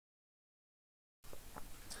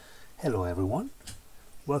Hello everyone,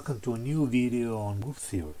 welcome to a new video on group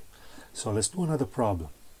theory. So let's do another problem.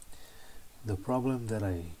 The problem that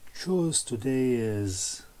I chose today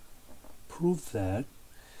is prove that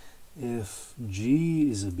if G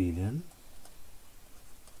is abelian,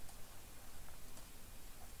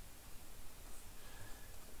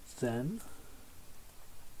 then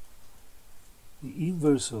the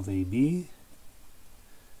inverse of AB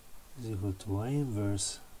is equal to A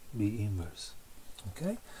inverse B inverse.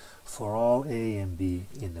 Okay, for all A and B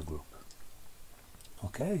in the group.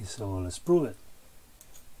 Okay, so let's prove it.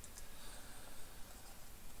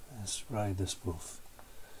 Let's write this proof.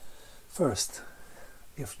 First,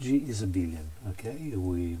 if G is abelian, okay,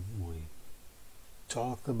 we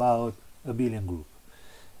talked about abelian group.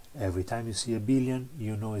 Every time you see abelian,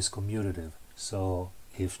 you know it's commutative. So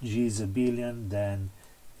if G is abelian, then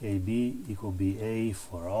AB equal BA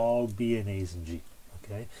for all B and A's in G.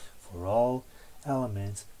 Okay, for all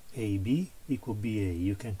elements AB equal BA,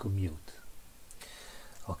 you can commute.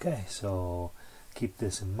 Okay, so keep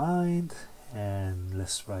this in mind and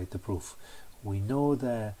let's write the proof. We know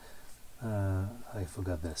that I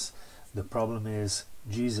forgot this. The problem is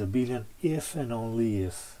G is abelian if and only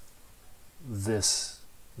if this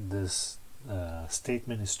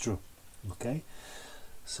statement is true. Okay,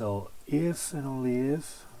 so if and only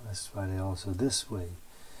if, let's write it also this way,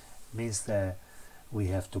 means that we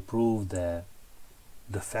have to prove that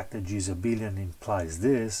the fact that G is abelian implies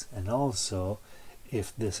this, and also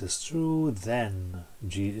if this is true, then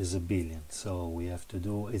G is abelian. So we have to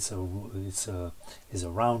do it's a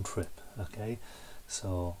round trip. Okay,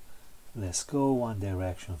 so let's go one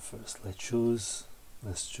direction first. Let's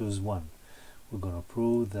choose one. We're going to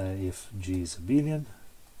prove that if G is abelian,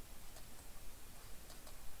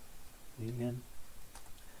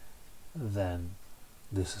 then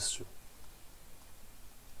this is true.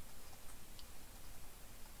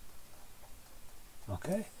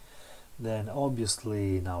 Okay, then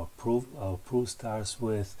obviously in our proof starts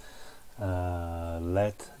with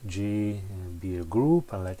let G be a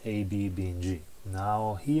group and let AB be in G.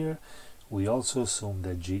 Now here we also assume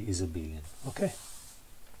that G is abelian. Okay,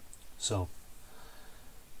 so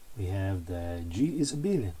we have that G is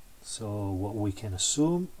abelian. So what we can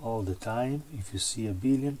assume all the time, if you see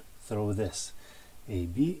abelian, throw this,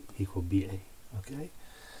 AB equal BA. Okay,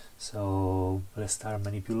 so let's start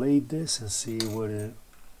manipulate this and see where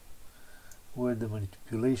the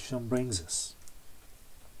manipulation brings us.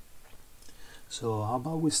 So how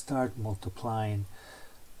about we start multiplying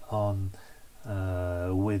on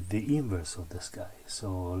with the inverse of this guy.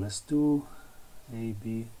 So let's do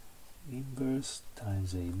AB inverse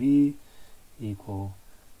times AB equal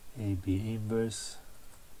AB inverse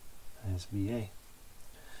times BA.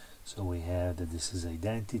 So we have that this is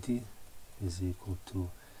identity is equal to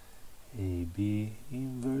AB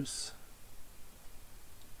inverse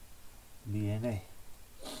B and A.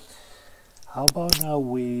 How about now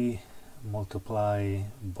we multiply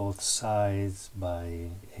both sides by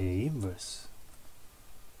A inverse,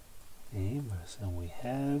 and we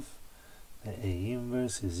have that A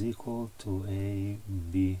inverse is equal to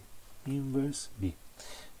AB inverse B,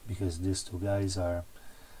 because these two guys are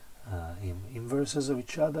inverses of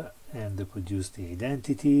each other and they produce the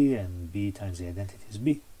identity, and B times the identity is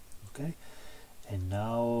B. Okay, and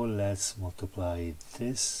now let's multiply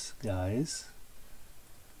this guys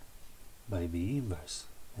by B inverse,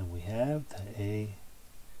 and we have that A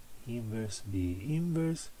inverse B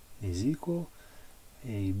inverse is equal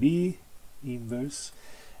AB inverse,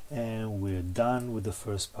 and we're done with the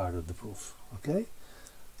first part of the proof. Okay,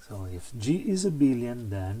 so if G is abelian,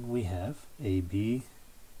 then we have AB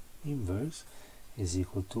inverse is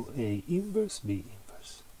equal to A inverse B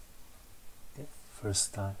inverse. Okay,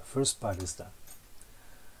 first part is done.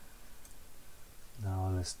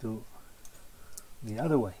 Now let's do the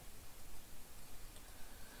other way.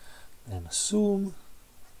 Then assume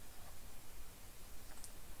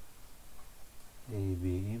AB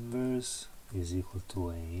inverse is equal to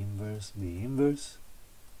A inverse B inverse.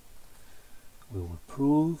 We will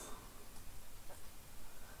prove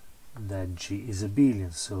that G is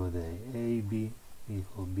abelian, so that AB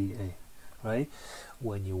equal BA, right?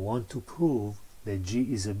 When you want to prove that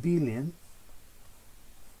G is abelian,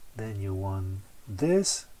 then you want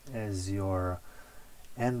this as your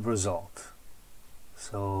end result.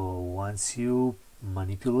 So once you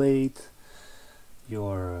manipulate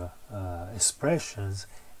your expressions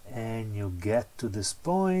and you get to this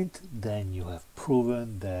point, then you have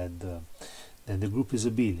proven that the group is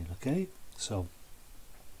abelian. Okay, so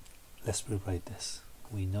let's rewrite this.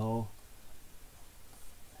 We know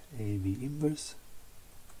AB inverse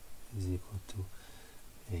is equal to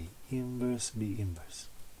A inverse B inverse.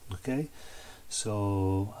 Okay,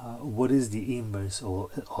 so what is the inverse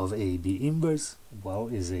of AB? Inverse, well,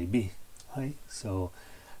 is AB, right? So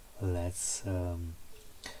let's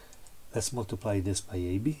multiply this by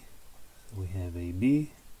AB. So we have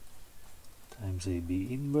AB times AB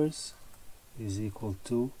inverse is equal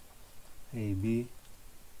to AB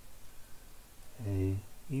A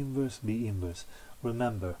inverse B inverse.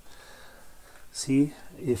 Remember, see,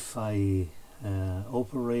 if I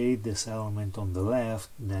operate this element on the left,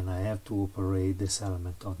 then I have to operate this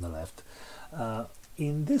element on the left.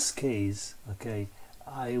 In this case, okay,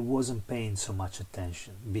 I wasn't paying so much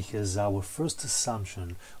attention because our first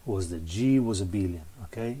assumption was that G was abelian,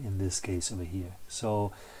 okay, in this case over here.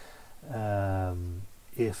 So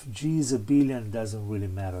if G is abelian, it doesn't really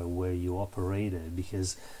matter where you operate it,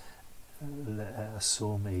 because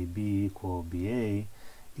assume AB equal BA.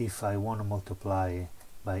 If I want to multiply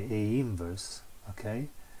by A inverse, okay,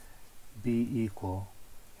 B equal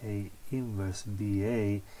A inverse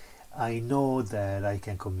BA, I know that I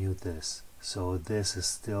can commute this. So this is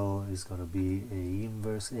still going to be A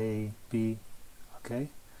inverse A B, okay?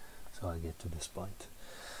 So I get to this point.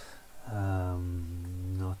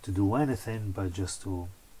 Not to do anything, but just to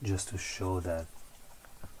show that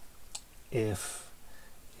if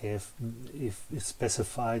it's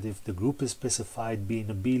specified, if the group is specified being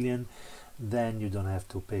abelian, then you don't have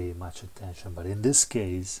to pay much attention. But in this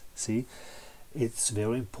case, see, it's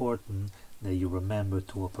very important that you remember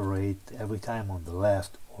to operate every time on the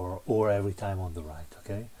left or every time on the right.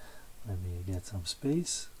 Okay, let me get some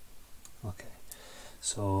space. Okay,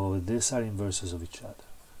 so these are inverses of each other.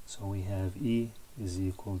 So we have E is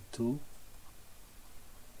equal to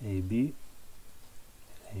AB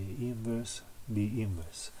A inverse B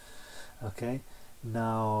inverse. Okay,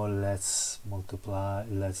 now let's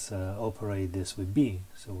operate this with B.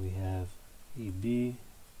 So we have EB,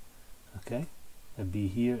 okay, a B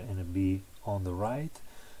here and a B on the right.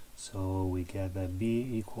 So we get that B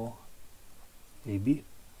equal AB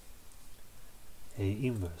A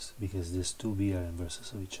inverse, because these two B are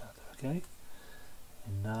inverses of each other. Okay,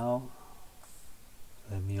 and now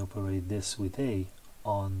let me operate this with A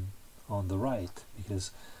on the right,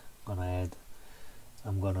 because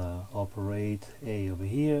I'm gonna operate A over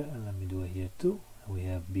here, and let me do it here too. And we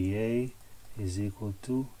have BA is equal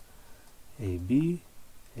to AB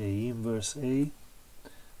A inverse A.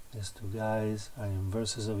 These two guys are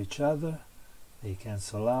inverses of each other, they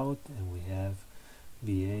cancel out, and we have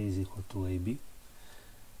BA is equal to AB,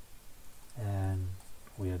 and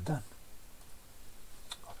we are done.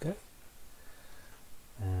 Okay,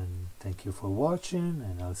 and thank you for watching,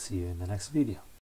 and I'll see you in the next video.